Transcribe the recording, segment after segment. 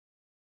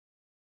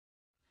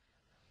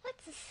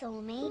What's a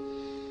soulmate?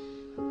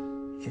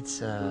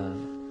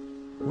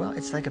 Well,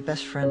 it's like a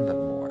best friend, but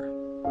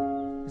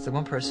more. It's the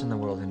one person in the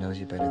world who knows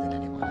you better than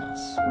anyone else.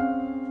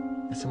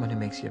 It's someone who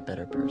makes you a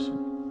better person.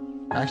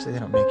 Actually, they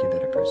don't make you a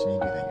better person, you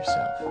do that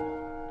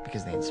yourself,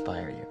 because they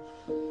inspire you.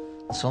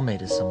 A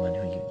soulmate is someone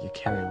who you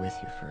carry with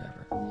you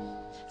forever.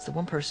 It's the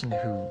one person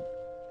who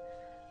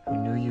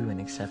knew you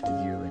and accepted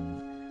you and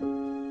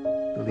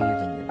believed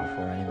in you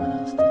before anyone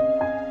else did,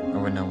 or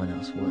when no one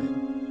else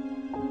would.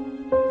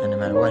 And no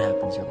matter what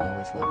happens, you'll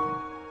always love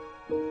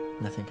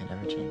them. Nothing can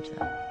ever change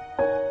that.